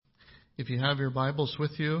If you have your Bibles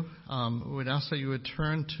with you, we would ask that you would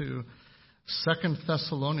turn to 1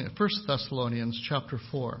 Thessalonians chapter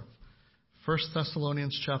 4. 1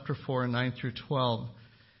 Thessalonians chapter 4, 9 through 12.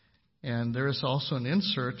 And there is also an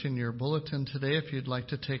insert in your bulletin today if you'd like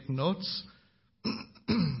to take notes.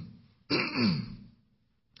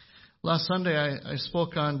 Last Sunday I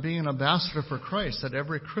spoke on being an ambassador for Christ, that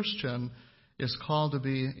every Christian is called to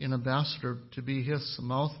be an ambassador, to be his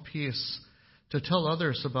mouthpiece, to tell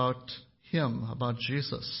others about him, about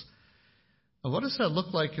Jesus. And what does that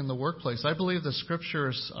look like in the workplace? I believe the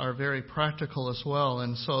scriptures are very practical as well.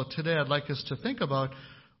 And so today I'd like us to think about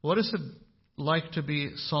what is it like to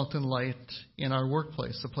be salt and light in our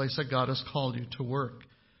workplace, the place that God has called you to work.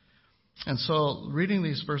 And so reading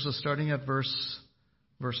these verses, starting at verse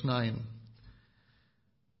 9.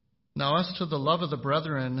 Now as to the love of the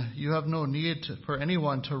brethren, you have no need for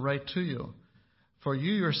anyone to write to you, for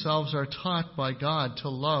you yourselves are taught by God to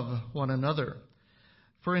love one another.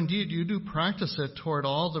 For indeed you do practice it toward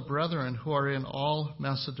all the brethren who are in all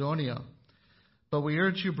Macedonia. But we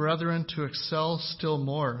urge you, brethren, to excel still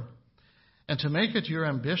more, and to make it your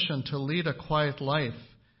ambition to lead a quiet life,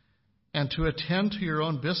 and to attend to your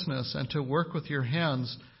own business, and to work with your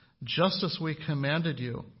hands, just as we commanded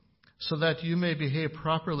you, so that you may behave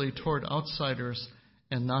properly toward outsiders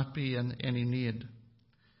and not be in any need.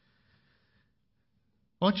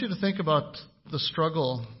 I want you to think about the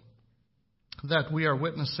struggle that we are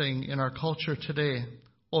witnessing in our culture today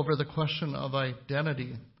over the question of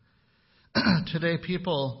identity. Today,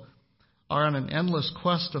 people are on an endless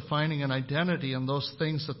quest of finding an identity in those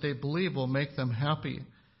things that they believe will make them happy.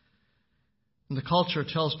 And the culture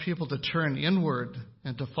tells people to turn inward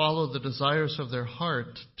and to follow the desires of their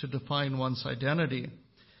heart to define one's identity.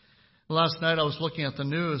 Last night I was looking at the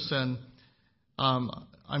news, and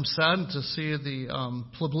I'm saddened to see the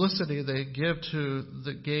publicity they give to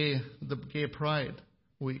the Gay Pride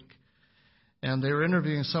Week. And they were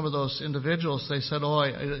interviewing some of those individuals. They said,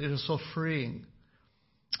 it is so freeing.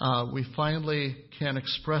 We finally can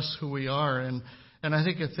express who we are. And I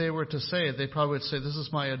think if they were to say it, they probably would say, this is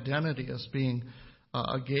my identity as being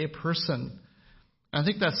a gay person. I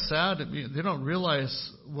think that's sad. They don't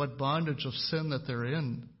realize what bondage of sin that they're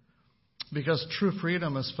in, because true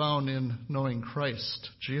freedom is found in knowing Christ,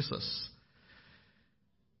 Jesus.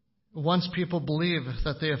 Once people believe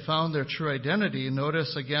that they have found their true identity,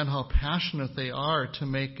 notice again how passionate they are to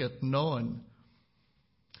make it known.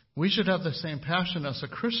 We should have the same passion as a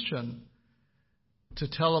Christian to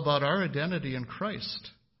tell about our identity in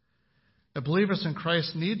Christ. The believers in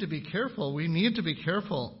Christ need to be careful. We need to be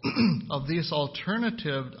careful of these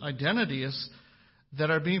alternative identities that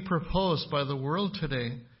are being proposed by the world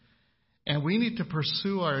today. And we need to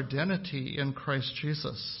pursue our identity in Christ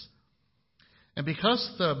Jesus. And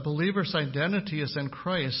because the believer's identity is in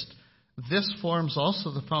Christ, this forms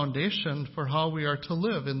also the foundation for how we are to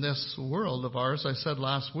live in this world of ours. I said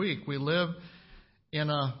last week, we live in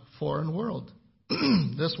a foreign world.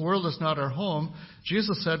 This world is not our home.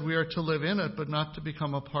 Jesus said we are to live in it, but not to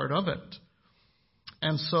become a part of it.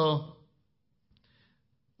 And so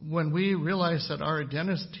when we realize that our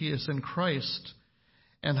identity is in Christ,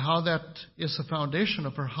 and how that is the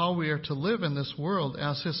foundation for how we are to live in this world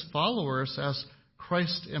as his followers, as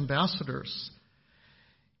Christ ambassadors.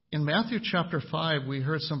 In Matthew chapter 5, we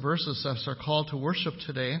heard some verses as our call to worship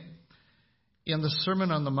today in the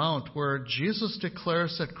Sermon on the Mount, where Jesus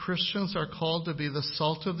declares that Christians are called to be the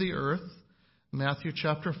salt of the earth, Matthew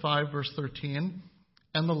chapter 5, verse 13,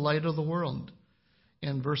 and the light of the world,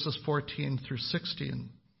 in verses 14 through 16.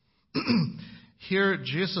 Here,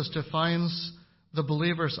 Jesus defines the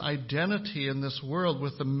believer's identity in this world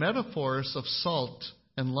with the metaphors of salt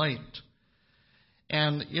and light.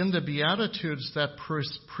 And in the Beatitudes that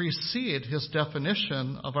precede his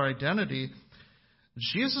definition of our identity,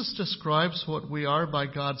 Jesus describes what we are by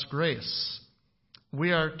God's grace.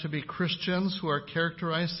 We are to be Christians who are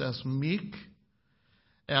characterized as meek,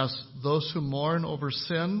 as those who mourn over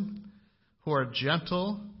sin, who are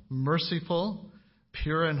gentle, merciful,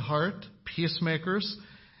 pure in heart, peacemakers,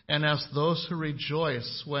 and as those who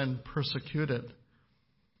rejoice when persecuted.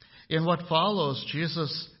 In what follows,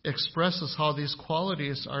 Jesus expresses how these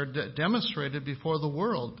qualities are demonstrated before the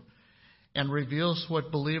world and reveals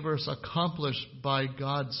what believers accomplish by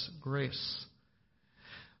God's grace.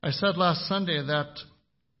 I said last Sunday that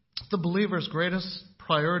the believer's greatest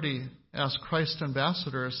priority as Christ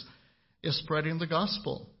ambassadors is spreading the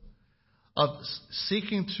gospel, of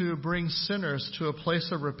seeking to bring sinners to a place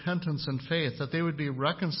of repentance and faith, that they would be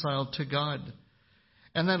reconciled to God,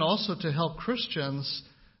 and then also to help Christians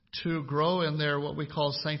to grow in their what we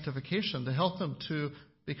call sanctification, to help them to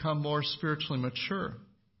become more spiritually mature.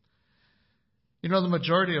 You know, the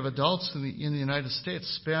majority of adults in the United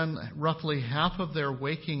States spend roughly half of their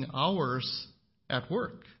waking hours at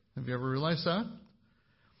work. Have you ever realized that?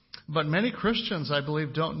 But many Christians, I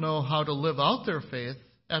believe, don't know how to live out their faith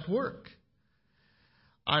at work.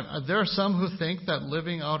 There are some who think that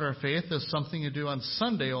living out our faith is something you do on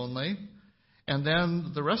Sunday only, and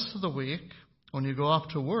then the rest of the week, when you go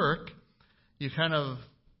off to work, you kind of,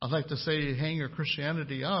 I like to say, you hang your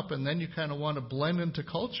Christianity up, and then you kind of want to blend into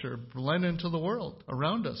culture, blend into the world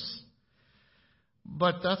around us.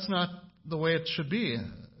 But that's not the way it should be.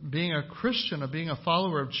 Being a Christian or being a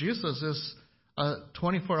follower of Jesus is a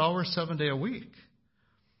 24-hour, 7-day a week.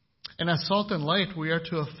 And as salt and light, we are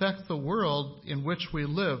to affect the world in which we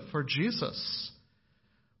live for Jesus.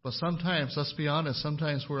 But sometimes, let's be honest,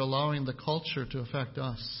 sometimes we're allowing the culture to affect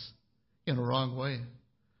us in a wrong way.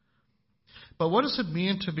 But what does it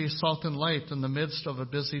mean to be salt and light in the midst of a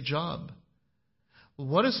busy job?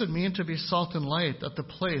 What does it mean to be salt and light at the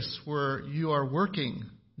place where you are working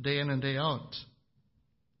day in and day out?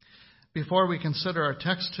 Before we consider our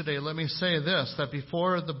text today, let me say this, that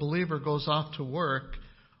before the believer goes off to work,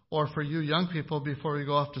 or for you young people, before you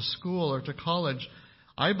go off to school or to college,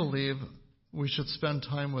 I believe we should spend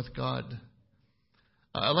time with God.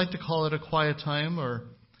 I like to call it a quiet time or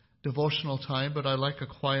devotional time, but I like a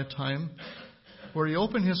quiet time where you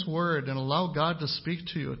open His Word and allow God to speak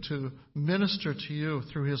to you, to minister to you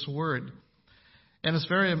through His Word. And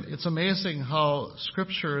it's amazing how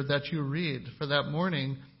Scripture that you read for that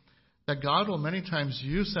morning, that God will many times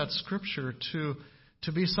use that Scripture to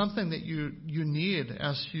be something that you need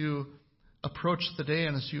as you approach the day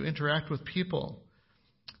and as you interact with people.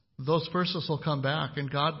 Those verses will come back,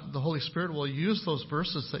 and God, the Holy Spirit, will use those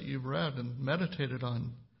verses that you've read and meditated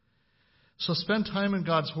on. So spend time in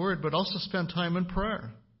God's Word, but also spend time in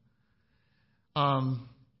prayer. Allow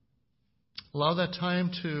that time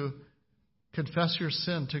to confess your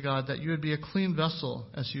sin to God, that you would be a clean vessel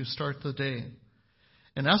as you start the day.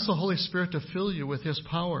 And ask the Holy Spirit to fill you with His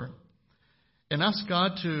power. And ask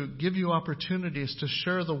God to give you opportunities to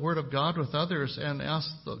share the Word of God with others, and ask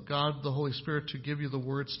God, the Holy Spirit, to give you the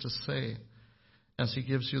words to say as He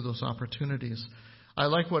gives you those opportunities. I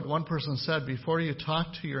like what one person said, before you talk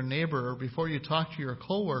to your neighbor or before you talk to your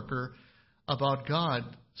coworker about God,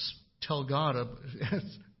 tell God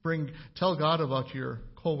about your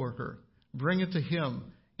coworker. Bring it to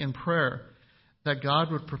Him in prayer, that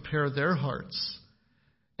God would prepare their hearts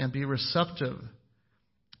and be receptive,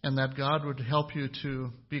 and that God would help you to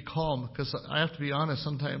be calm. Because I have to be honest,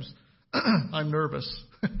 sometimes I'm nervous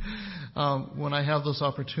when I have those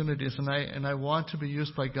opportunities, and I want to be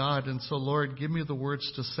used by God. And so, Lord, give me the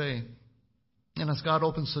words to say. And as God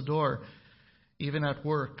opens the door, even at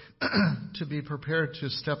work, to be prepared to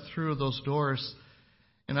step through those doors.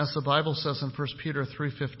 And as the Bible says in 1 Peter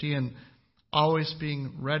 3:15, always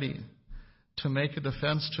being ready to make a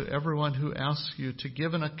defense to everyone who asks you, to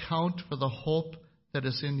give an account for the hope that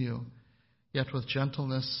is in you, yet with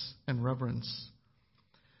gentleness and reverence.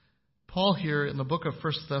 Paul here in the book of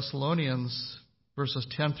 1 Thessalonians, verses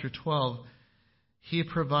 10 through 12, he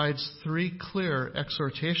provides 3 clear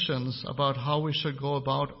exhortations about how we should go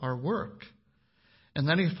about our work. And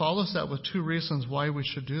then he follows that with 2 reasons why we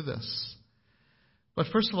should do this. But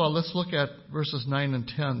first of all, let's look at verses 9 and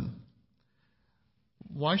 10.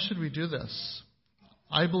 Why should we do this?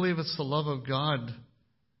 I believe it's the love of God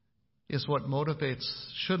is what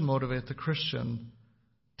should motivate the Christian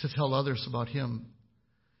to tell others about Him.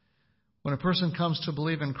 When a person comes to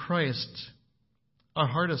believe in Christ, our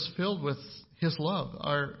heart is filled with His love.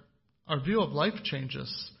 Our view of life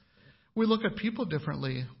changes. We look at people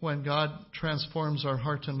differently when God transforms our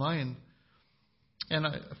heart and mind. And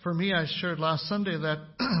for me, I shared last Sunday that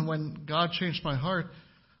when God changed my heart,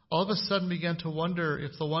 all of a sudden began to wonder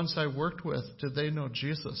if the ones I worked with, did they know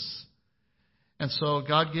Jesus? And so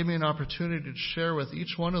God gave me an opportunity to share with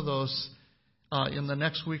each one of those in the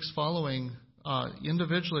next weeks following,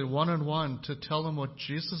 individually, one-on-one, to tell them what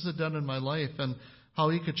Jesus had done in my life and how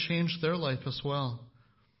He could change their life as well.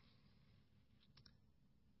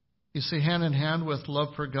 You see, hand in hand with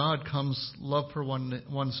love for God comes love for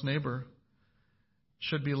one's neighbor.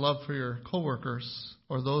 Should be love for your coworkers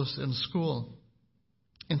or those in school.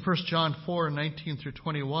 In 1 John 4:19 through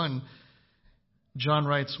 21, John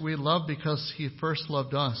writes, "We love because He first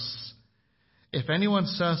loved us. If anyone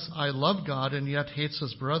says, 'I love God,' and yet hates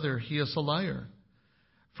his brother, he is a liar.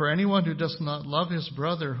 For anyone who does not love his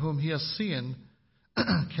brother whom he has seen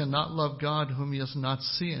cannot love God whom he has not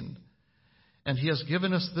seen. And He has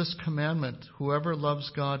given us this commandment: whoever loves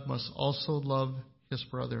God must also love his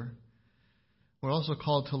brother." We're also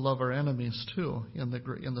called to love our enemies too in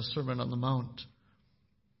the Sermon on the Mount.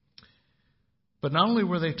 But not only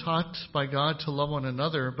were they taught by God to love one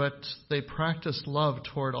another, but they practiced love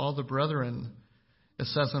toward all the brethren. It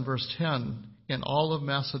says in verse 10, in all of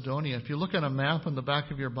Macedonia. If you look at a map in the back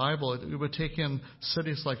of your Bible, it would take in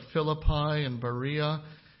cities like Philippi and Berea.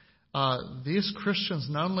 These Christians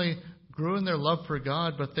not only grew in their love for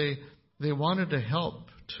God, but they wanted to help,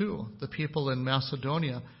 too, the people in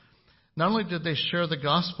Macedonia. Not only did they share the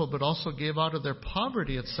gospel, but also gave out of their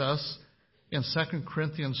poverty, it says in 2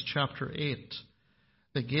 Corinthians chapter 8.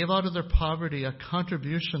 They gave out of their poverty a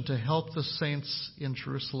contribution to help the saints in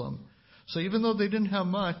Jerusalem. So even though they didn't have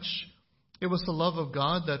much, it was the love of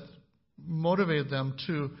God that motivated them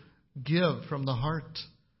to give from the heart.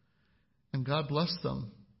 And God blessed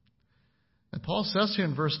them. And Paul says here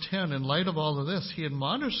in verse 10, in light of all of this, he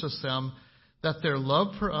admonishes them that their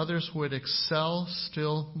love for others would excel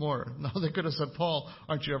still more. Now they could have said, Paul,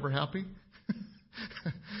 aren't you ever happy?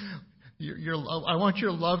 I want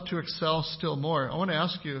your love to excel still more. I want to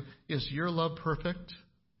ask you, is your love perfect?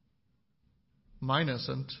 Mine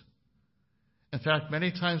isn't. In fact,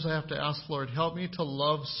 many times I have to ask, Lord, help me to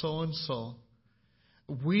love so-and-so.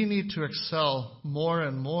 We need to excel more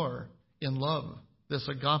and more in love, this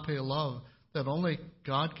agape love that only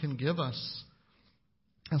God can give us.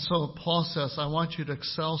 And so Paul says, I want you to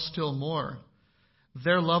excel still more.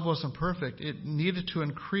 Their love wasn't perfect. It needed to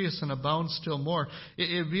increase and abound still more.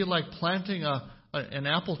 It would be like planting an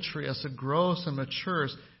apple tree. As it grows and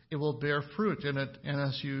matures, it will bear fruit. And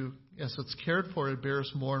as it's cared for, it bears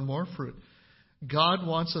more and more fruit. God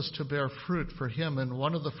wants us to bear fruit for Him, and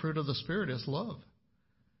one of the fruit of the Spirit is love.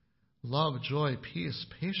 Love, joy, peace,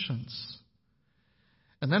 patience.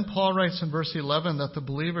 And then Paul writes in verse 11 that the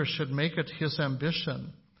believer should make it his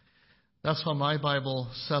ambition. That's how my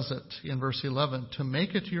Bible says it in verse 11. To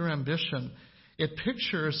make it your ambition. It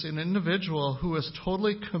pictures an individual who is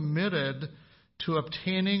totally committed to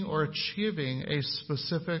obtaining or achieving a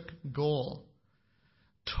specific goal.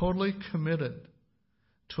 Totally committed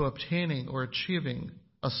to obtaining or achieving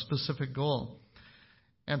a specific goal.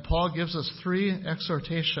 And Paul gives us 3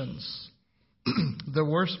 exhortations.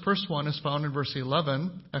 The first one is found in verse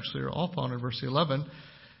 11. Actually, they're all found in verse 11.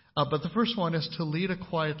 But the first one is to lead a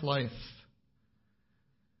quiet life.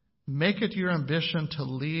 Make it your ambition to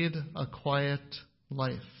lead a quiet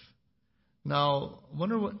life. Now, I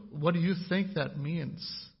wonder what do you think that means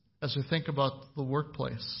as we think about the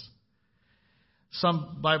workplace?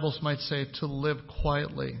 Some Bibles might say to live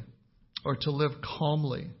quietly or to live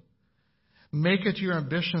calmly. Make it your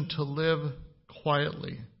ambition to live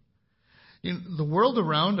quietly. The world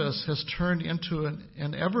around us has turned into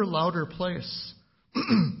an ever louder place.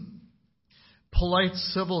 Polite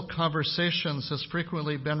civil conversations has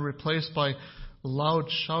frequently been replaced by loud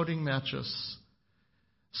shouting matches.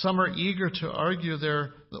 Some are eager to argue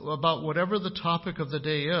about whatever the topic of the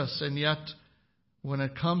day is, and yet when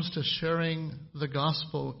it comes to sharing the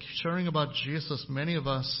gospel, sharing about Jesus, many of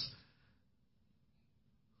us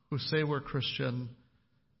who say we're Christian,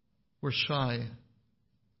 we're shy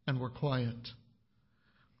and we're quiet.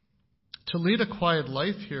 To lead a quiet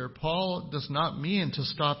life here, Paul does not mean to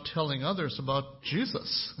stop telling others about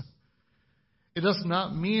Jesus. It does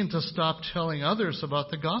not mean to stop telling others about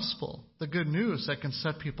the gospel, the good news that can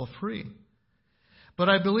set people free. But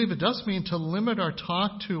I believe it does mean to limit our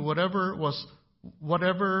talk to whatever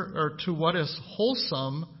or to what is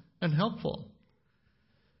wholesome and helpful.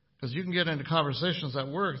 Because you can get into conversations at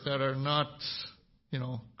work that are not,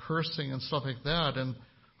 cursing and stuff like that, and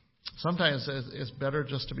sometimes it's better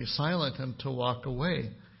just to be silent and to walk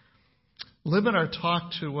away. Limit our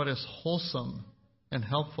talk to what is wholesome and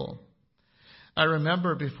helpful. I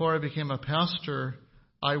remember before I became a pastor,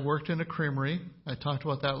 I worked in a creamery. I talked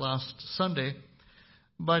about that last Sunday.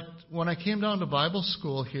 But when I came down to Bible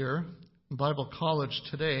school here, Bible college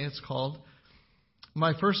today it's called,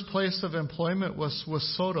 my first place of employment was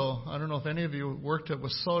Soto. I don't know if any of you worked at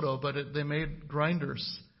Soto, but they made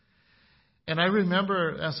grinders. And I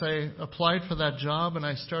remember as I applied for that job and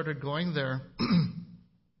I started going there,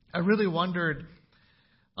 I really wondered,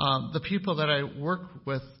 the people that I worked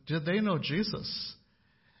with, did they know Jesus?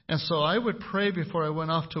 And so I would pray before I went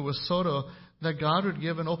off to Wissota that God would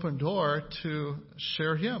give an open door to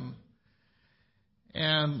share Him.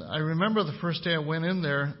 And I remember the first day I went in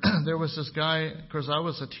there, there was this guy, because I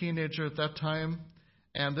was a teenager at that time,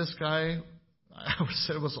 and this guy, I would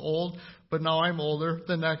say was old, but now I'm older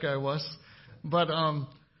than that guy was. But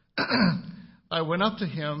I went up to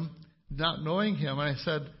him, not knowing him, and I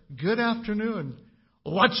said, "Good afternoon.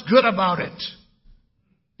 What's good about it?"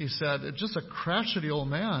 He said, "It's just a crotchety old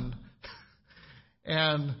man."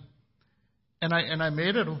 And I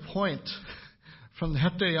made it a point from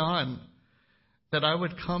that day on that I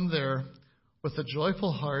would come there with a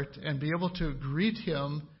joyful heart and be able to greet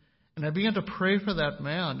him. And I began to pray for that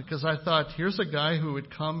man because I thought, here's a guy who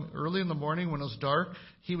would come early in the morning when it was dark.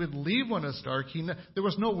 He would leave when it's dark. There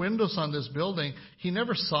was no windows on this building. He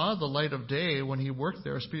never saw the light of day when he worked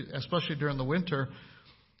there, especially during the winter.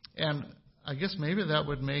 And I guess maybe that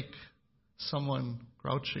would make someone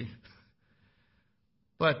grouchy.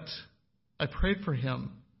 But I prayed for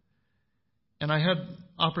him. And I had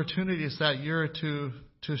opportunities that year to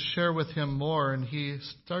share with him more, and he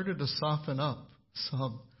started to soften up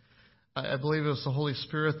some. I believe it was the Holy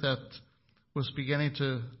Spirit that was beginning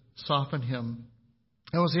to soften him.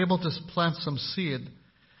 I was able to plant some seed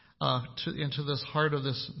into this heart of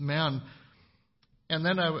this man. And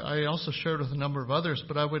then I also shared with a number of others,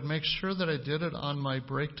 but I would make sure that I did it on my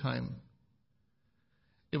break time.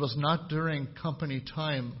 It was not during company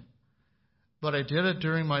time, but I did it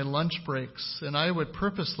during my lunch breaks. And I would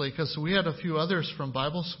purposely, because we had a few others from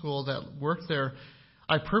Bible school that worked there,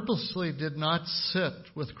 I purposely did not sit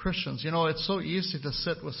with Christians. You know, it's so easy to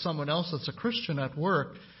sit with someone else that's a Christian at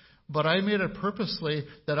work, but I made it purposely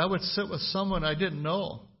that I would sit with someone I didn't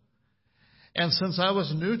know. And since I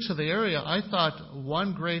was new to the area, I thought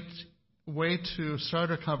one great way to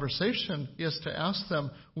start a conversation is to ask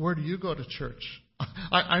them, where do you go to church?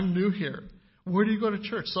 I'm new here. Where do you go to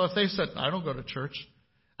church? So if they said, I don't go to church,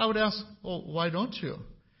 I would ask, well, why don't you?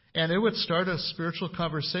 And it would start a spiritual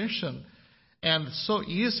conversation. And it's so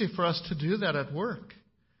easy for us to do that at work.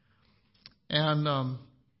 And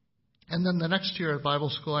then the next year at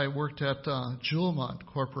Bible school, I worked at Julemont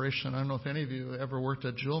Corporation. I don't know if any of you ever worked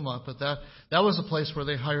at Julemont, but that was a place where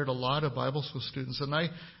they hired a lot of Bible school students. And I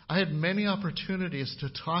had many opportunities to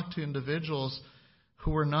talk to individuals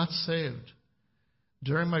who were not saved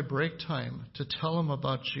during my break time, to tell them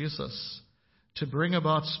about Jesus, to bring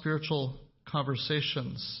about spiritual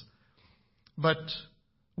conversations. But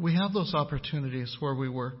we have those opportunities where we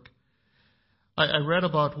work. I read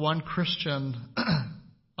about one Christian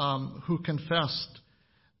who confessed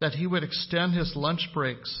that he would extend his lunch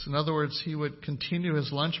breaks. In other words, he would continue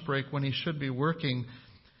his lunch break when he should be working.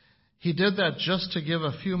 He did that just to give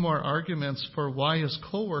a few more arguments for why his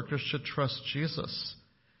coworkers should trust Jesus.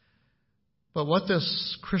 But what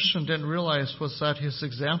this Christian didn't realize was that his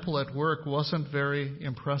example at work wasn't very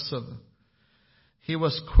impressive. He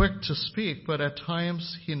was quick to speak, but at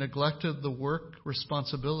times he neglected the work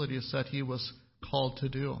responsibilities that he was called to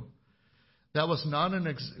do. That was not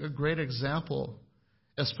a great example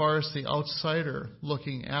as far as the outsider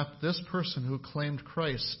looking at this person who claimed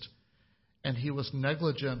Christ, and he was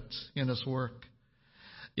negligent in his work.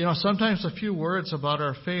 You know, sometimes a few words about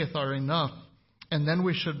our faith are enough, and then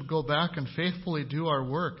we should go back and faithfully do our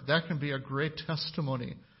work. That can be a great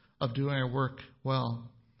testimony of doing our work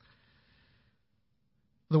well.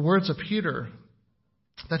 The words of Peter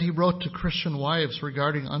that he wrote to Christian wives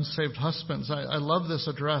regarding unsaved husbands. I love this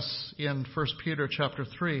address in 1 Peter chapter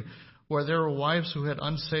 3, where there were wives who had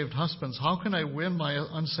unsaved husbands. How can I win my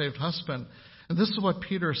unsaved husband? And this is what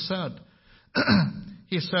Peter said.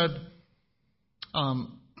 He said,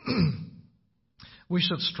 we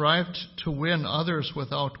should strive to win others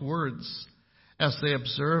without words as they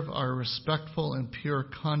observe our respectful and pure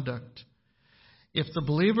conduct. If the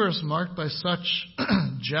believer is marked by such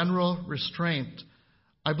general restraint,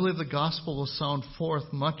 I believe the gospel will sound forth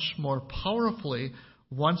much more powerfully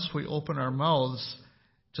once we open our mouths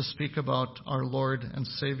to speak about our Lord and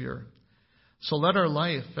Savior. So let our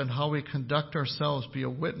life and how we conduct ourselves be a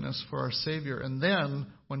witness for our Savior. And then,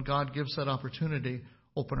 when God gives that opportunity,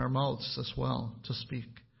 open our mouths as well to speak.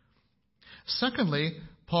 Secondly,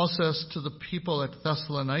 Paul says to the people at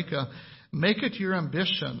Thessalonica, make it your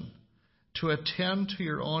ambition to attend to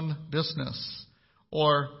your own business,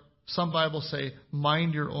 or some Bibles say,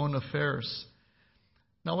 mind your own affairs.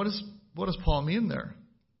 Now, what does Paul mean there?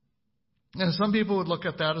 And some people would look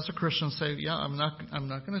at that as a Christian and say, yeah, I'm not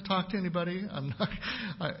going to talk to anybody. I'm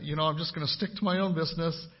just going to stick to my own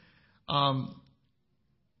business.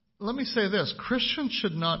 Let me say this. Christians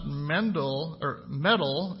should not meddle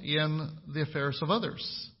in the affairs of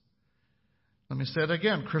others. Let me say it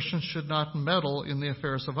again. Christians should not meddle in the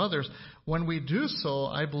affairs of others. When we do so,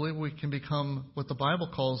 I believe we can become what the Bible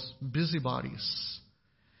calls busybodies.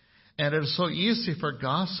 And it is so easy for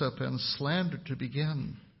gossip and slander to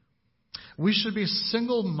begin. We should be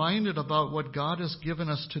single-minded about what God has given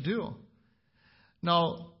us to do.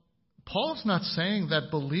 Now, Paul's not saying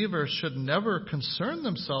that believers should never concern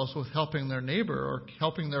themselves with helping their neighbor or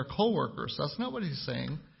helping their coworkers. That's not what he's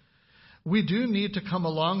saying. We do need to come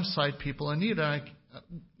alongside people in need.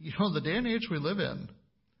 The day and age we live in,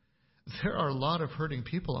 there are a lot of hurting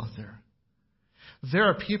people out there. There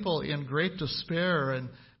are people in great despair and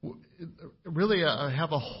really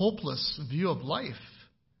have a hopeless view of life.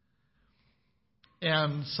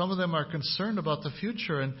 And some of them are concerned about the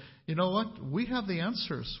future. And you know what? We have the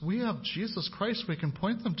answers. We have Jesus Christ we can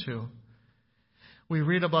point them to. We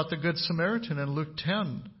read about the Good Samaritan in Luke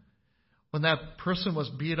 10. When that person was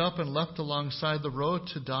beat up and left alongside the road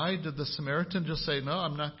to die, did the Samaritan just say, "No,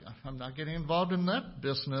 I'm not getting involved in that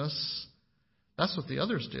business"? That's what the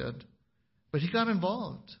others did. But he got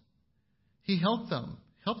involved. He helped them,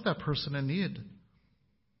 helped that person in need.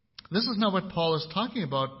 This is not what Paul is talking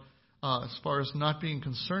about as far as not being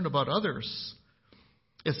concerned about others.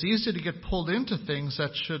 It's easy to get pulled into things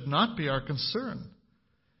that should not be our concern.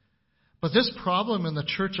 But this problem in the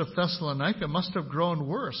church of Thessalonica must have grown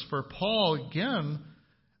worse, for Paul again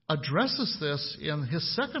addresses this in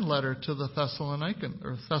his second letter to the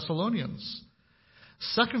Thessalonians.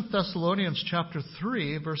 2 Thessalonians chapter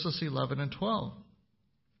 3, verses 11 and 12.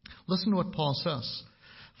 Listen to what Paul says.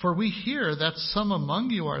 "For we hear that some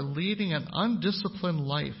among you are leading an undisciplined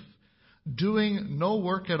life, doing no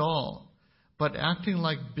work at all, but acting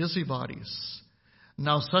like busybodies.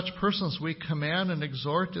 Now such persons we command and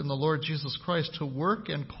exhort in the Lord Jesus Christ to work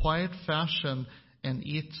in quiet fashion and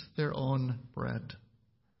eat their own bread."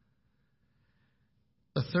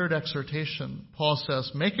 The third exhortation, Paul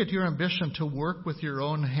says, "Make it your ambition to work with your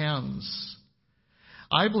own hands."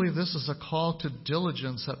 I believe this is a call to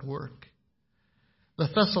diligence at work. The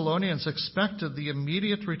Thessalonians expected the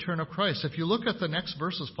immediate return of Christ. If you look at the next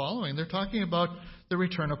verses following, they're talking about the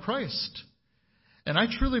return of Christ. And I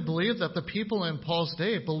truly believe that the people in Paul's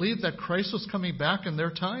day believed that Christ was coming back in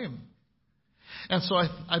their time. And so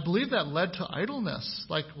I believe that led to idleness.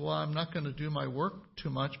 Like, well, I'm not going to do my work too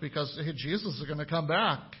much because hey, Jesus is going to come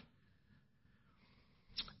back.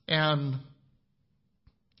 And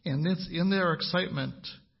in their excitement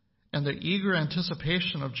and their eager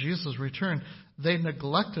anticipation of Jesus' return, they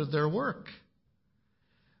neglected their work.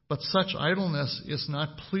 But such idleness is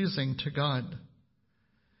not pleasing to God.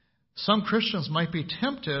 Some Christians might be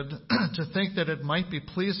tempted to think that it might be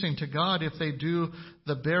pleasing to God if they do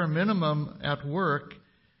the bare minimum at work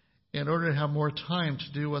in order to have more time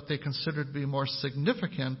to do what they consider to be more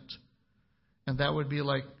significant, and that would be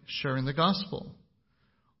like sharing the gospel,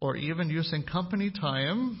 or even using company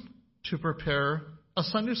time to prepare a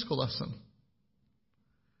Sunday school lesson.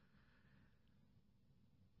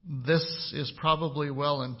 This is probably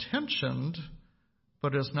well-intentioned,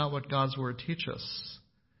 but is not what God's Word teaches.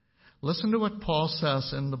 Listen to what Paul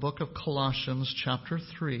says in the book of Colossians, chapter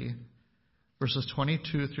 3, verses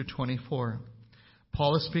 22 through 24.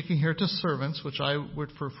 Paul is speaking here to servants, which I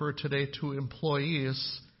would prefer today to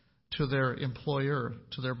employees, to their employer,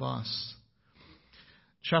 to their boss.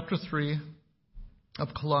 Chapter 3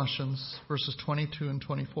 of Colossians, verses 22 and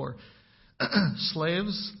 24.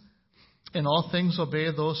 "Slaves, in all things obey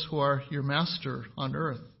those who are your master on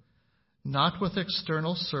earth, not with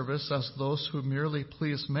external service as those who merely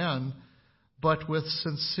please men, but with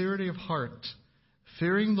sincerity of heart,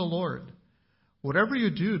 fearing the Lord. Whatever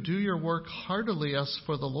you do, do your work heartily as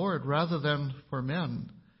for the Lord rather than for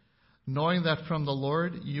men, knowing that from the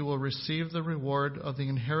Lord you will receive the reward of the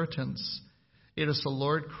inheritance. It is the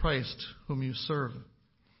Lord Christ whom you serve."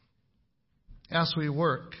 As we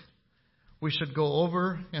work, we should go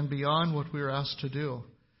over and beyond what we are asked to do.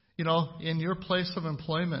 You know, in your place of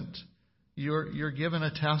employment, you're given a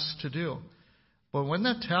task to do. But when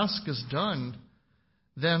that task is done,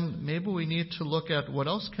 then maybe we need to look at what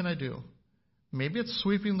else can I do? Maybe it's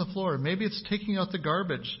sweeping the floor. Maybe it's taking out the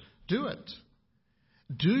garbage. Do it.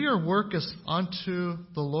 Do your work as unto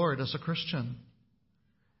the Lord as a Christian.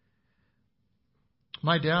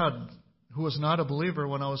 My dad, who was not a believer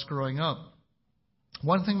when I was growing up,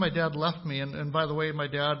 one thing my dad left me, and by the way, my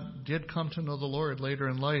dad did come to know the Lord later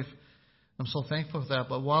in life. I'm so thankful for that.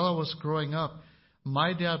 But while I was growing up,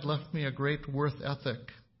 my dad left me a great work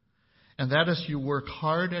ethic. And that is you work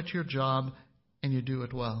hard at your job and you do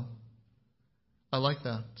it well. I like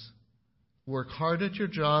that. Work hard at your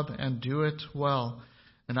job and do it well.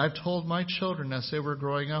 And I've told my children as they were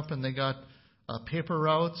growing up and they got paper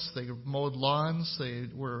routes, they mowed lawns, they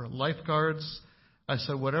were lifeguards. I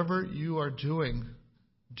said, whatever you are doing,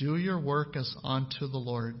 do your work as unto the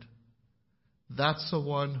Lord. That's the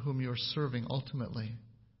one whom you're serving ultimately.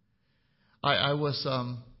 I was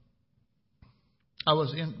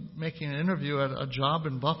making an interview at a job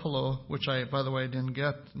in Buffalo, which I, by the way, didn't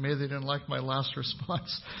get. Maybe they didn't like my last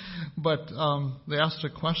response. But they asked a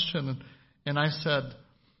question, and I said,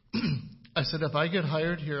 if I get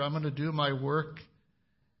hired here, I'm going to do my work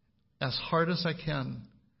as hard as I can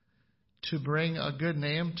to bring a good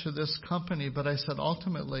name to this company. But I said,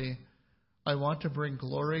 ultimately, I want to bring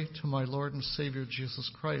glory to my Lord and Savior Jesus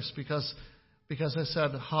Christ. Because I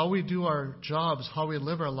said, how we do our jobs, how we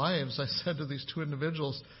live our lives, I said to these two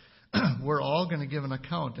individuals, we're all going to give an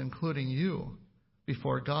account, including you,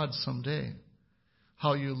 before God someday.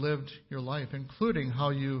 How you lived your life, including how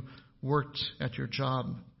you worked at your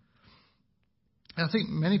job. I think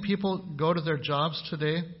many people go to their jobs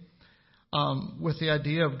today with the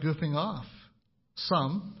idea of goofing off.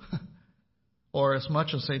 Some, or as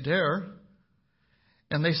much as they dare,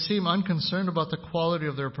 and they seem unconcerned about the quality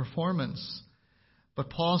of their performance. But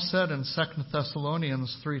Paul said in 2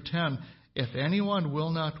 Thessalonians 3:10, if anyone will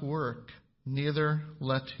not work, neither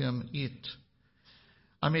let him eat.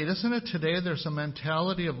 I mean, isn't it today there's a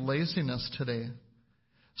mentality of laziness today?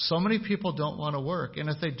 So many people don't want to work. And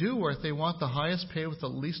if they do work, they want the highest pay with the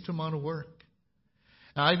least amount of work.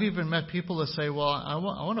 And I've even met people that say, well, I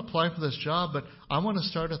want to apply for this job, but I want to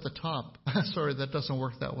start at the top. Sorry, that doesn't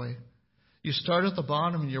work that way. You start at the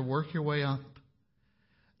bottom and you work your way up.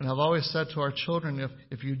 And I've always said to our children,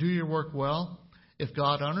 if you do your work well, if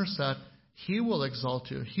God honors that, He will exalt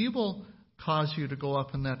you. He will cause you to go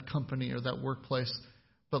up in that company or that workplace.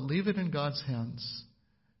 But leave it in God's hands.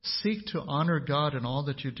 Seek to honor God in all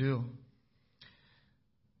that you do.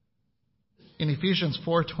 In Ephesians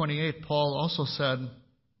 4:28, Paul also said,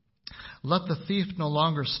 let the thief no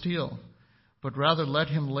longer steal, but rather let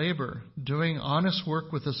him labor, doing honest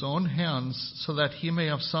work with his own hands, so that he may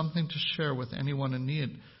have something to share with anyone in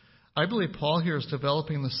need. I believe Paul here is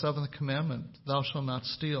developing the seventh commandment, thou shalt not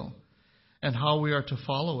steal, and how we are to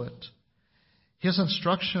follow it. His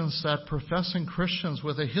instructions that professing Christians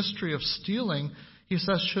with a history of stealing, he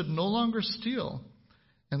says, should no longer steal,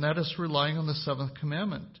 and that is relying on the seventh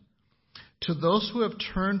commandment. To those who have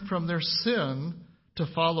turned from their sin to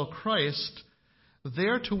follow Christ, they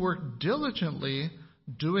are to work diligently,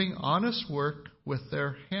 doing honest work with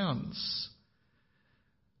their hands.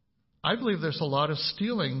 I believe there's a lot of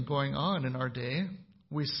stealing going on in our day.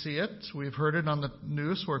 We see it. We've heard it on the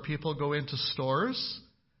news where people go into stores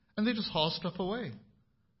and they just haul stuff away.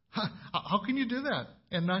 How can you do that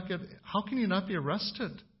and how can you not be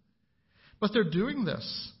arrested? But they're doing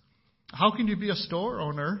this. How can you be a store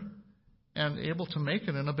owner and able to make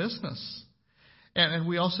it in a business? And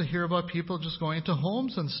we also hear about people just going into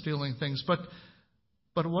homes and stealing things. But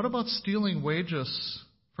what about stealing wages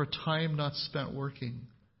for time not spent working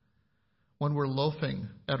when we're loafing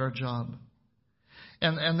at our job?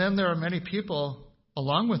 And then there are many people,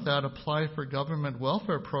 along with that, apply for government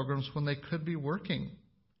welfare programs when they could be working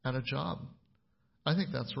at a job. I think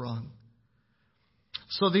that's wrong.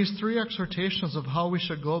 So these three exhortations of how we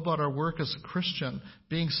should go about our work as a Christian,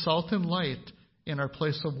 being salt and light in our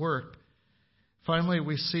place of work. Finally,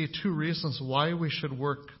 we see two reasons why we should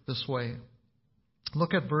work this way.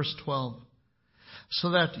 Look at verse 12. So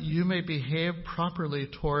that you may behave properly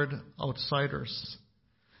toward outsiders.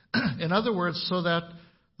 In other words, so that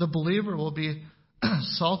the believer will be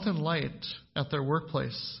salt and light at their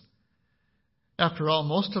workplace. After all,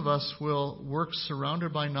 most of us will work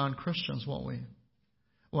surrounded by non-Christians, won't we?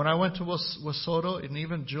 When I went to Wausoto and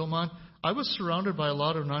even Gilmont, I was surrounded by a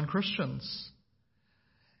lot of non-Christians.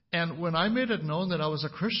 And when I made it known that I was a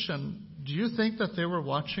Christian, do you think that they were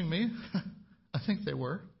watching me? I think they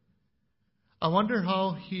were. I wonder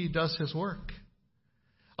how he does his work.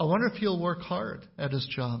 I wonder if he'll work hard at his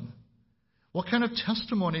job. What kind of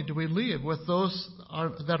testimony do we leave with those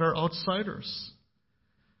that are outsiders?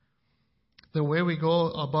 The way we go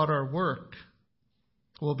about our work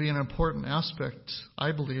will be an important aspect,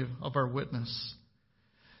 I believe, of our witness.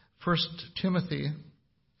 1 Timothy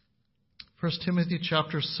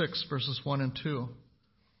chapter 6, verses 1 and 2.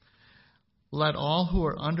 Let all who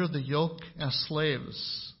are under the yoke as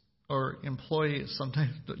slaves or employees.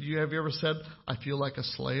 Sometimes, have you ever said, I feel like a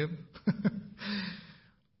slave?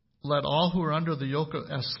 Let all who are under the yoke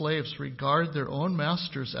as slaves regard their own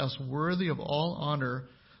masters as worthy of all honor,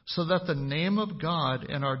 so that the name of God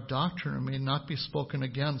and our doctrine may not be spoken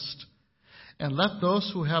against. And let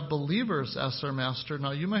those who have believers as their master.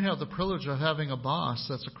 Now, you might have the privilege of having a boss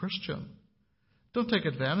that's a Christian. Don't take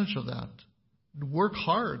advantage of that. Work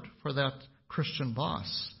hard for that Christian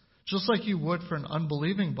boss, just like you would for an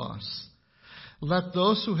unbelieving boss. Let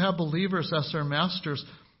those who have believers as their masters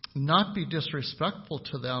not be disrespectful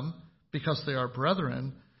to them because they are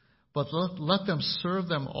brethren, but let them serve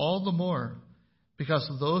them all the more,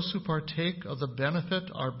 because those who partake of the benefit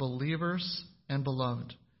are believers and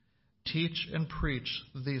beloved. Teach and preach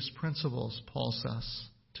these principles, Paul says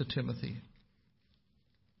to Timothy.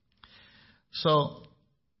 So,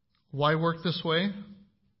 why work this way?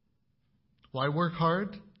 Why work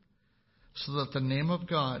hard? So that the name of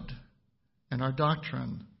God and our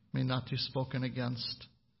doctrine may not be spoken against.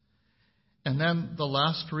 And then the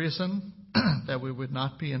last reason, that we would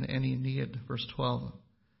not be in any need, verse 12.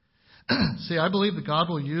 See, I believe that God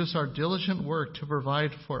will use our diligent work to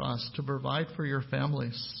provide for us, to provide for your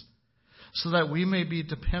families, so that we may be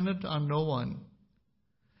dependent on no one.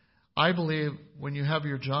 I believe when you have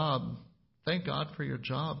your job, thank God for your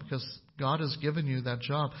job, because God has given you that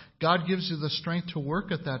job. God gives you the strength to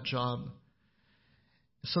work at that job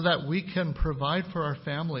so that we can provide for our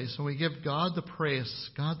families, and we give God the praise,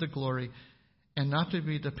 God the glory, and not to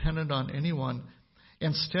be dependent on anyone.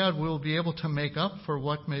 Instead, we will be able to make up for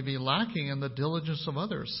what may be lacking in the diligence of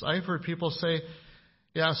others. I've heard people say,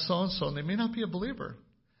 yeah, so-and-so, and they may not be a believer.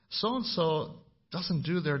 So-and-so doesn't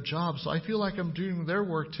do their job, so I feel like I'm doing their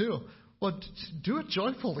work too. Well, do it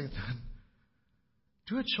joyfully then.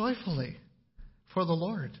 Do it joyfully for the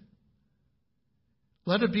Lord.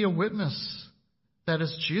 Let it be a witness that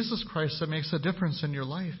it's Jesus Christ that makes a difference in your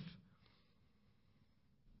life.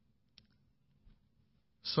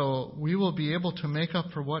 So we will be able to make up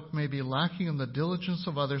for what may be lacking in the diligence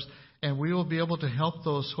of others, and we will be able to help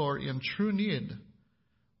those who are in true need,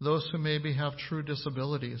 those who maybe have true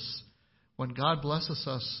disabilities. When God blesses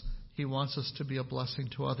us, He wants us to be a blessing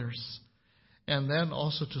to others, and then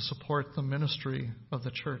also to support the ministry of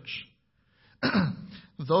the church.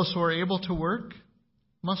 Those who are able to work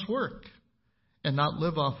must work and not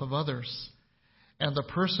live off of others. And the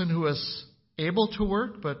person who is able to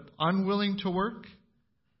work but unwilling to work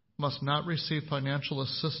must not receive financial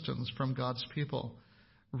assistance from God's people.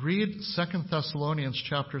 Read 2 Thessalonians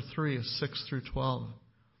chapter 3, 6 through 12.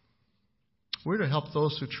 We're to help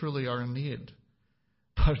those who truly are in need.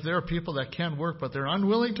 But there are people that can work, but they're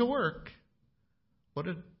unwilling to work. What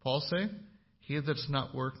did Paul say? He that does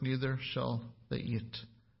not work, neither shall they eat.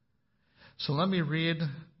 So let me read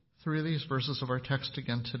 3 of these verses of our text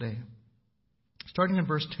again today. Starting in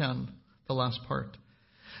verse 10, the last part.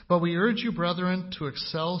 But we urge you, brethren, to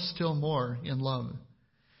excel still more in love,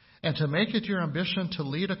 and to make it your ambition to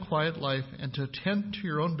lead a quiet life, and to attend to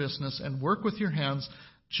your own business, and work with your hands,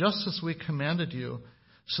 just as we commanded you,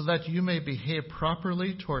 so that you may behave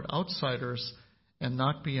properly toward outsiders, and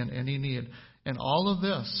not be in any need. And all of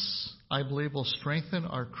this, I believe, will strengthen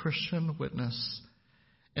our Christian witness,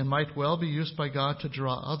 and might well be used by God to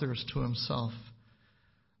draw others to Himself.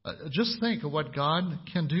 Just think of what God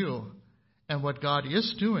can do and what God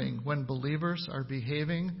is doing when believers are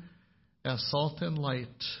behaving as salt and light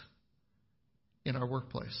in our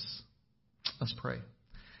workplace. Let's pray.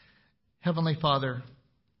 Heavenly Father,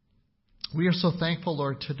 we are so thankful,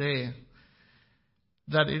 Lord, today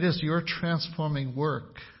that it is your transforming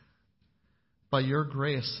work by your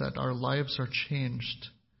grace that our lives are changed.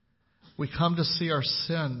 We come to see our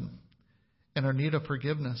sin and our need of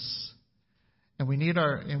forgiveness, and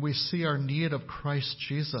we see our need of Christ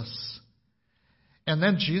Jesus. And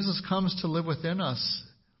then Jesus comes to live within us.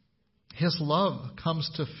 His love comes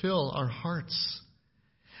to fill our hearts.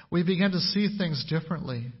 We begin to see things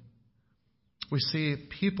differently. We see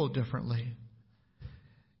people differently.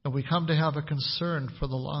 And we come to have a concern for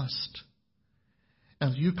the lost.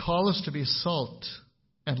 And you call us to be salt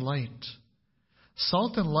and light.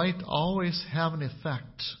 Salt and light always have an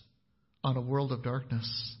effect on a world of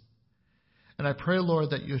darkness. And I pray,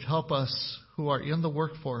 Lord, that you'd help us who are in the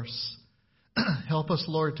workforce. Help us,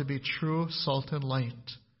 Lord, to be true salt and light,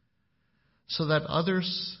 so that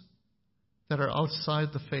others that are outside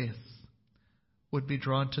the faith would be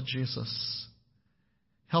drawn to Jesus.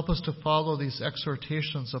 Help us to follow these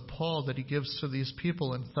exhortations of Paul that he gives to these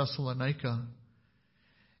people in Thessalonica,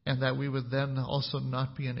 and that we would then also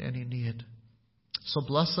not be in any need. So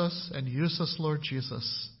bless us and use us, Lord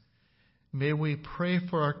Jesus. May we pray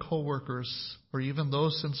for our co-workers, or even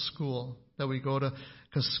those in school that we go to,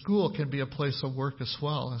 because school can be a place of work as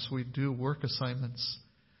well as we do work assignments.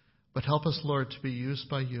 But help us, Lord, to be used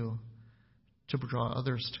by you to draw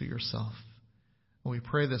others to yourself. And we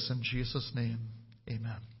pray this in Jesus' name.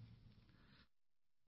 Amen.